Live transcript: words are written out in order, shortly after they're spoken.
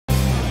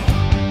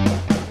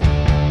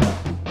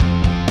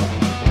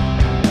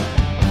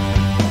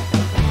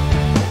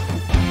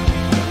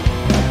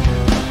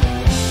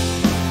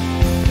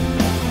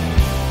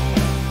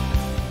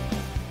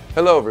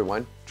Hello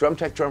everyone, drum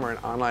tech drummer and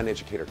online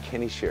educator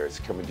Kenny Sharretts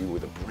coming to you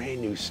with a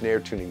brand new snare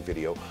tuning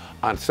video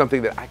on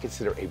something that I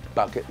consider a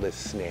bucket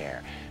list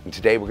snare. And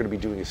today we're going to be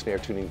doing a snare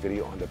tuning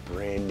video on the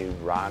brand new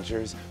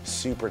ROGERS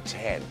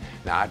SuperTen.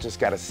 Now I just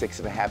got a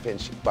 6.5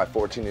 inch by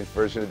 14 inch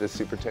version of this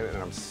SuperTen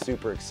and I'm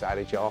super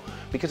excited, y'all,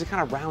 because it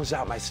kind of rounds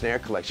out my snare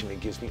collection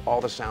and gives me all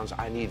the sounds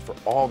I need for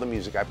all the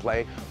music I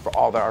play, for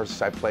all the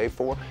artists I play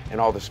for, and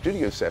all the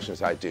studio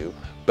sessions I do,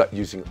 but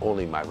using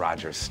only my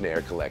ROGERS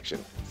snare collection.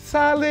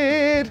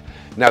 Solid!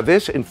 Now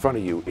this in front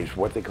of you is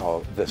what they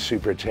call the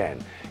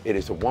SuperTen. It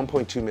is a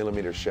 1.2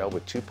 millimeter shell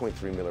with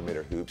 2.3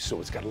 millimeter hoops, so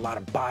it's got a lot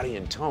of body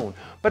and tone,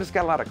 but it's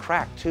got a lot of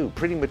crack too,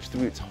 pretty much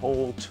through its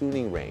whole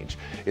tuning range.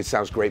 It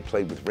sounds great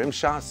played with rim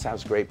shots,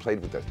 sounds great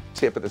played with the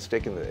tip of the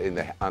stick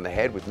on the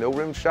head with no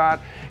rim shot,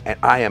 and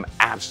I am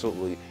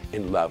absolutely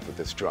in love with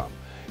this drum.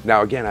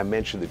 Now again, I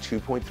mentioned the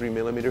 2.3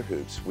 millimeter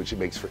hoops, which it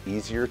makes for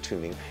easier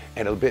tuning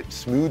and a bit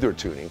smoother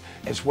tuning,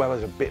 as well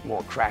as a bit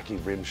more cracky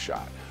rim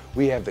shot.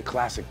 We have the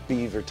classic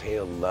beaver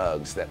tail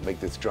lugs that make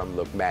this drum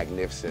look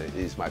magnificent. It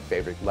is my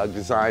favorite lug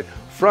design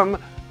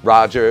from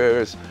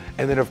ROGERS.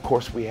 And then of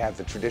course we have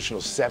the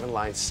traditional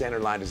 7-line center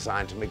line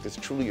design to make this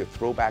truly a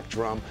throwback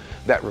drum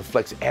that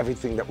reflects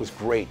everything that was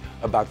great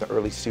about the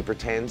early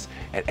SuperTens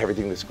and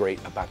everything that's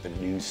great about the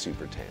new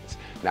SuperTens.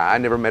 Now I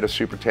never met a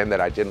SuperTen that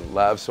I didn't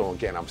love, so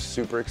again I'm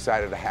super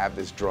excited to have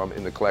this drum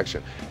in the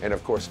collection. And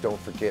of course don't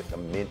forget the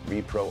mint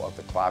repro of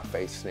the clock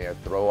face snare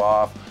throw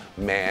off.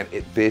 Man,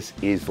 this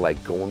is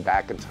like going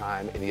back in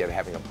time and yet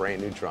having a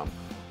brand new drum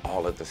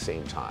all at the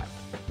same time.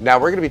 Now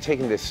we're going to be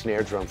taking this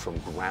snare drum from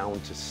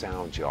ground to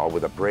sound, y'all,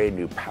 with a brand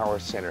new power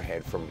center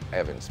head from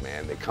Evans,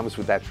 man. It comes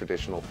with that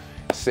traditional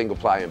single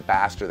ply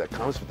embassador that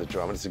comes with the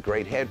drum, and it's a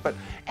great head, but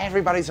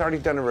everybody's already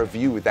done a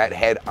review with that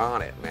head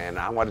on it, man.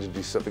 I wanted to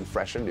do something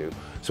fresh and new,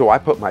 so I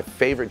put my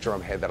favorite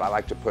drum head that I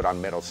like to put on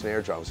metal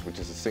snare drums, which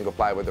is a single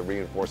ply with a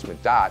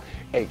reinforcement dot,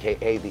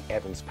 aka the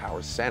Evans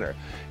Power Center,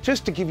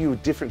 just to give you a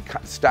different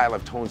style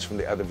of tones from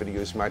the other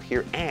videos you might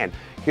hear, and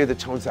hear the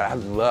tones that I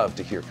love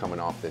to hear coming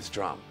off this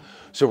drum.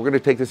 So we're going to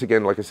take this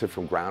again, like I said,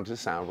 from ground to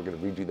sound. We're going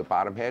to redo the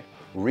bottom head,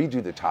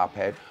 redo the top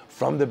head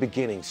from the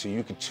beginning so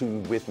you can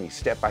tune with me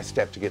step by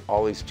step to get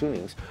all these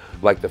tunings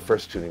like the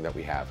first tuning that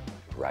we have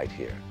right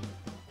here.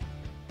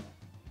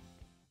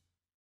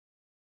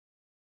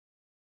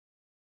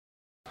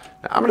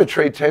 Now I'm going to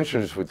trade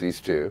tensioners with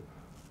these two.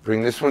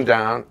 Bring this one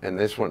down and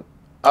this one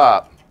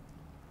up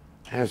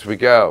as we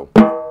go.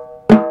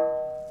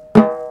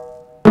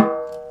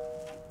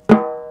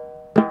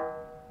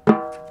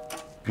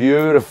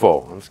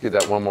 Beautiful. Let's get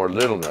that one more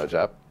little nudge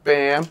up.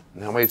 Bam.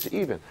 Now it's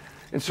even.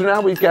 And so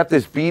now we've got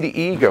this B to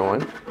E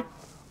going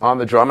on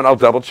the drum, and I'll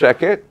double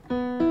check it.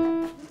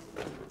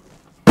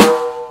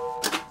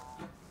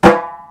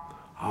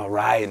 All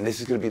right, and this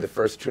is going to be the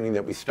first tuning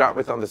that we start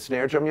with on the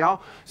snare drum,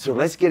 y'all. So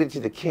let's get into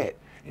the kit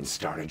and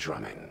start a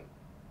drumming.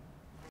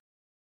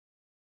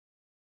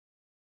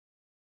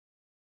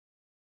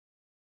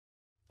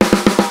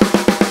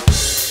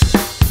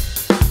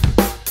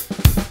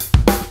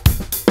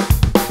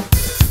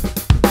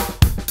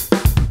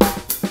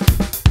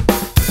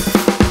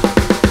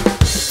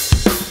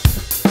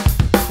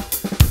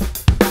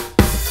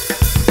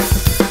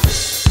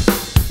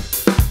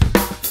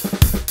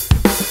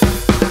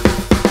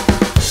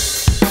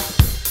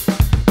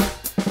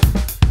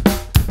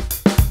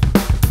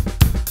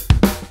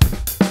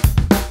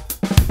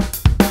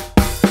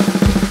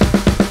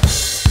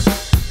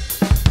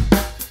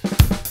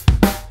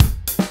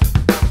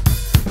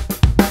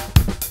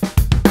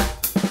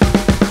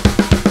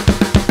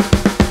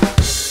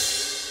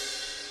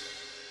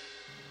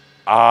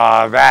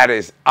 Ah, that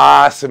is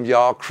awesome,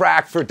 y'all.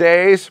 Crack for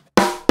days.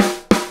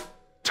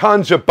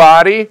 Tons of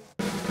body.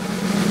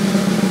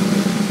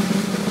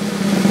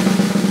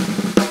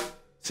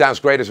 Sounds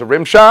great as a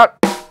rim shot.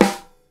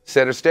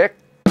 Center stick.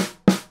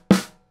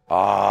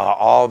 Ah,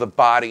 all the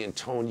body and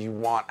tone you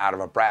want out of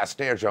a brass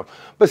snare drum,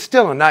 but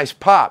still a nice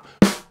pop,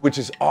 which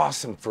is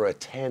awesome for a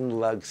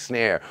 10-lug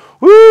snare.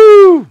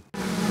 Woo!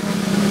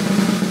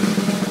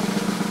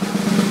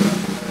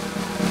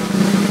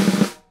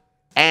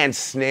 And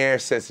snare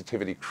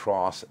sensitivity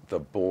across the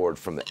board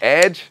from the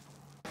edge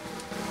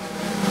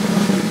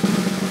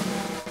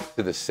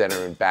to the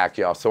center and back,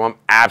 y'all. So I'm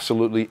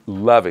absolutely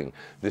loving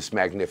this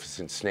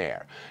magnificent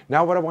snare.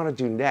 Now what I want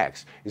to do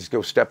next is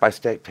go step by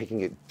step,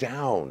 taking it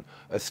down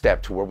a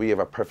step to where we have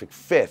a perfect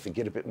fifth and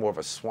get a bit more of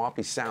a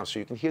swampy sound so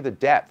you can hear the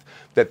depth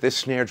that this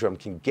snare drum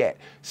can get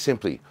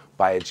simply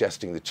by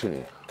adjusting the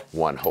tuning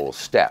one whole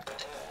step.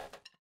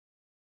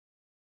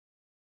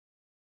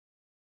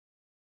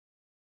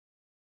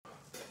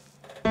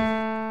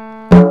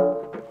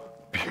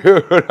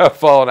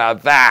 Beautiful. Now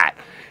that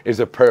is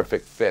a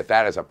perfect fit.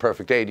 That is a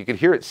perfect eight. You can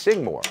hear it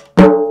sing more.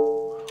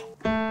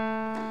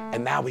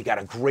 And now we got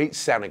a great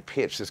sounding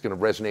pitch that's going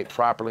to resonate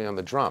properly on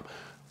the drum.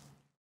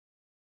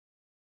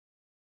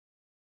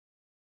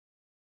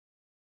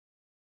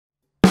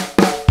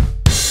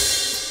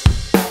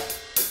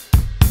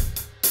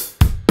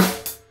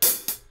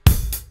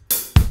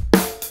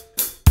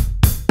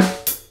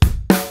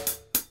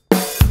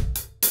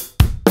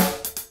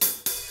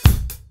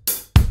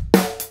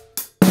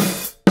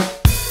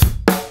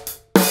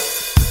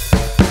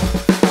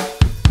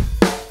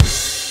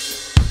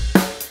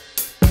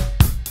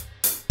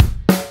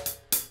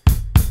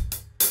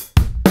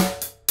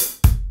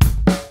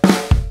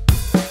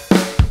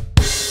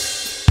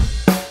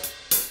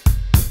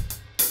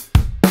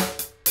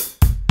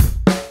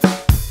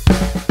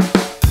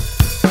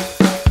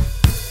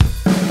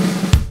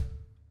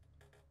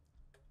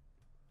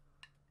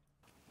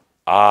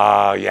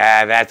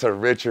 yeah, that's a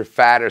richer,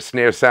 fatter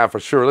snare sound for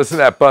sure. Listen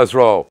to that buzz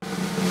roll.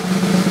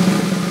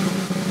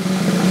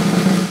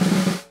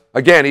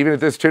 Again, even at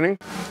this tuning,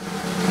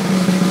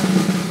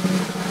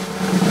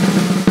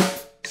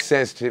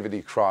 sensitivity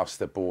across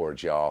the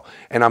board, y'all.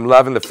 And I'm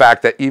loving the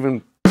fact that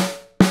even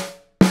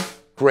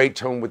great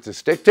tone with the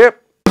stick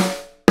tip,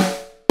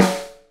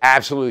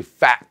 absolutely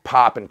fat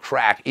pop and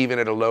crack even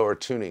at a lower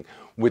tuning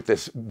with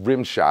this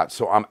rim shot.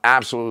 So I'm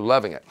absolutely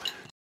loving it.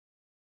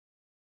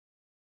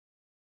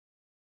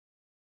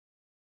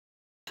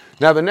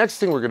 Now the next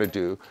thing we're going to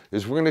do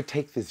is we're going to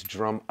take this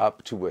drum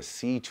up to a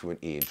C to an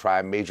E and try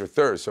a major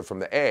third. So from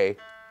the A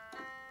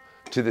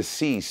to the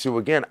C. So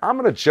again, I'm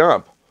going to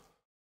jump.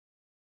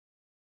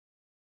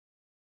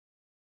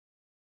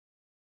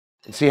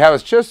 And see how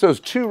it's just those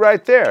two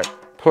right there.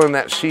 Pulling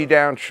that C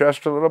down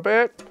just a little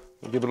bit.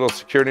 Give it a little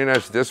security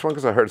nudge to this one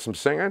because I heard some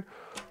singing.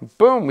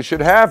 Boom, we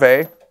should have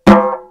a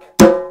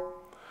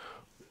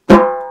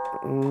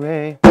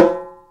re,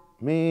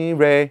 mi,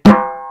 re,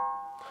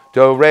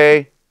 do,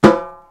 re,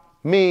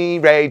 mi,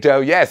 re,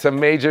 do. Yes, a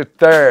major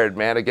third,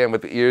 man. Again,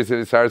 with the ears, it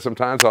is hard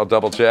sometimes. I'll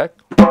double check.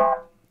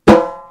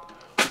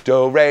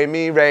 Do, re,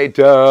 mi, re,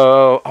 do.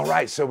 All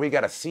right, so we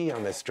got a C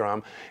on this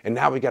drum, and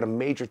now we got a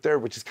major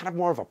third, which is kind of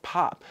more of a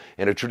pop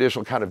and a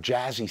traditional kind of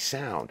jazzy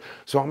sound.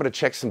 So I'm gonna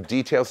check some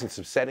details and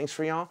some settings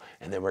for y'all,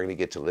 and then we're gonna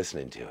get to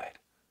listening to it.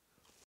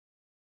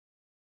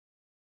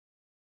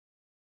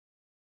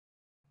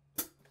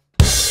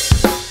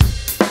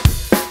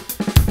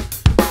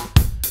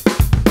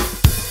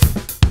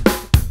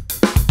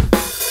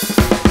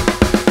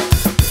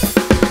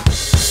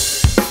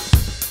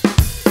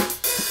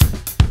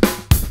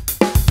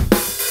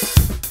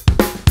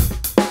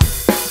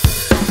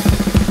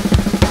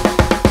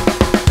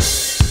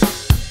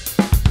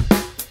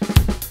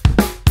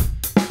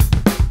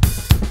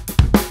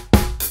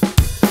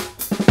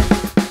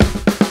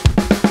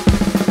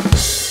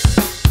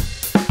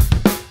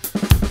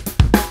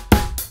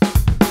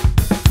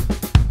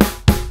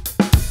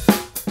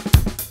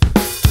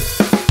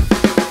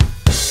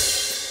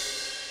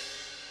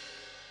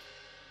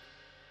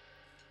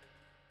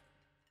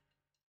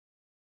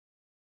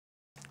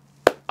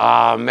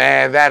 Oh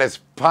man, that is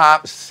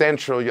pop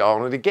central,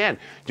 y'all. And again,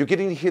 you're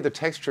getting to hear the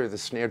texture of the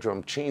snare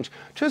drum change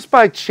just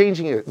by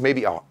changing it,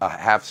 maybe a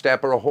half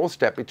step or a whole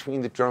step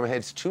between the drum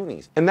head's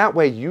tunings. And that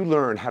way you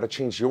learn how to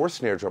change your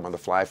snare drum on the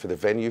fly for the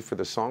venue, for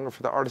the song, or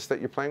for the artist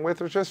that you're playing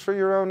with, or just for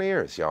your own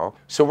ears, y'all.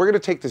 So we're gonna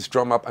take this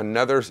drum up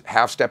another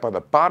half step on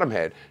the bottom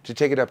head to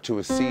take it up to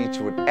a C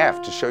to an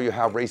F to show you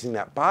how raising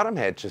that bottom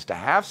head just a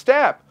half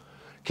step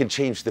can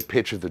change the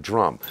pitch of the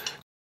drum.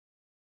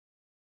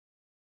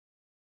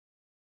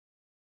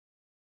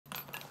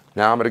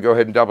 Now I'm going to go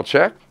ahead and double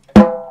check.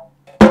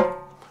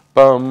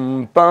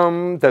 Bum,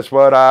 bum, that's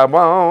what I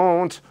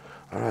want.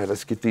 All right,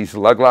 let's get these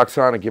lug locks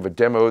on and give a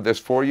demo of this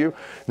for you.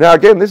 Now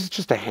again, this is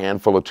just a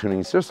handful of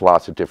tunings. There's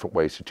lots of different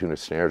ways to tune a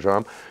snare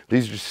drum.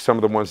 These are just some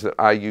of the ones that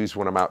I use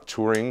when I'm out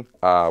touring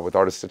with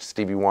artists such as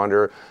Stevie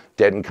Wonder,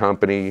 Dead &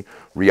 Company,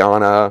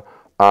 Rihanna,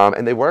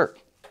 and they work.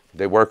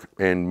 They work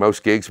in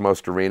most gigs,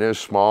 most arenas,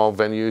 small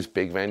venues,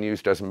 big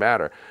venues, doesn't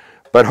matter.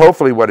 But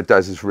hopefully what it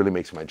does is really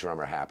makes my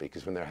drummer happy,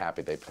 because when they're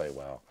happy, they play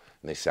well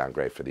and they sound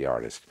great for the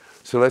artist.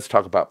 So let's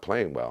talk about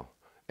playing well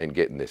and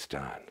getting this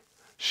done,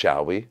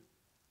 shall we?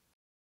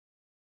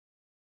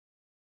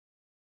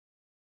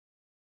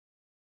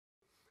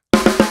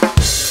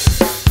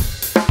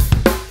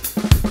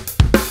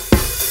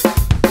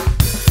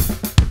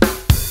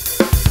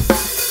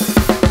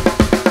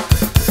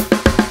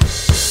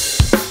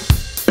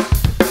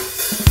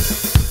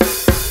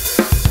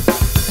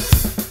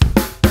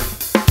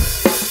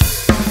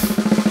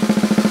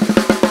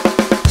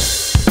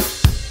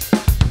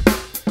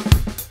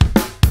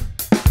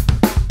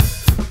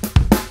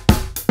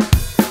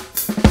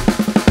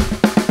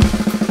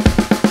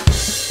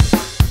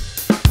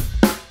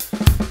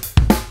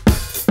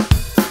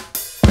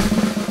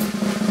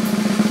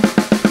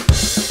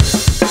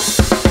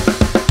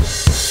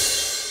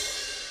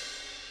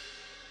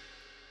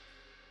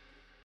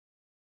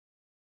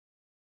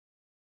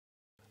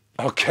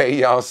 Okay,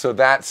 y'all, so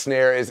that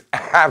snare is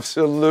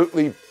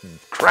absolutely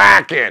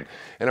cracking,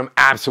 and I'm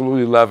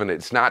absolutely loving it.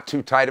 It's not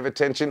too tight of a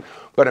tension,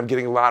 but I'm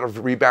getting a lot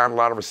of rebound, a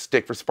lot of a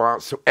stick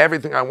response, so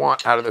everything I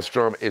want out of this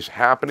drum is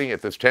happening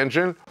at this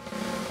tension.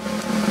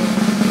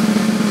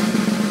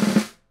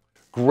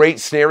 Great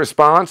snare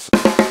response.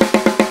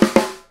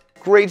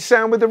 Great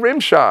sound with the rim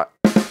shot.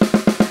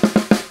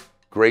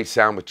 Great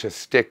sound with just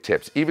stick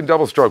tips, even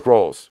double stroke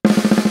rolls.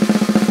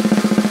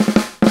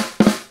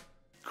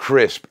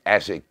 Crisp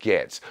as it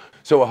gets.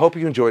 So I hope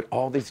you enjoyed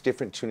all these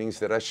different tunings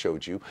that I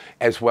showed you,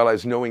 as well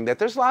as knowing that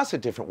there's lots of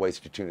different ways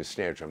to tune a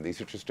snare drum.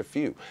 These are just a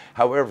few.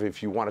 However,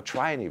 if you want to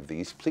try any of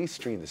these, please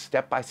stream the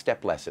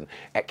step-by-step lesson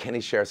at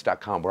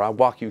kennysharretts.com, where I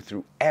walk you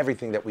through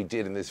everything that we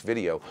did in this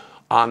video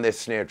on this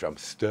snare drum,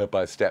 step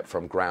by step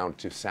from ground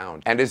to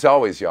sound. And as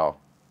always, y'all,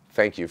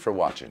 thank you for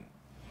watching.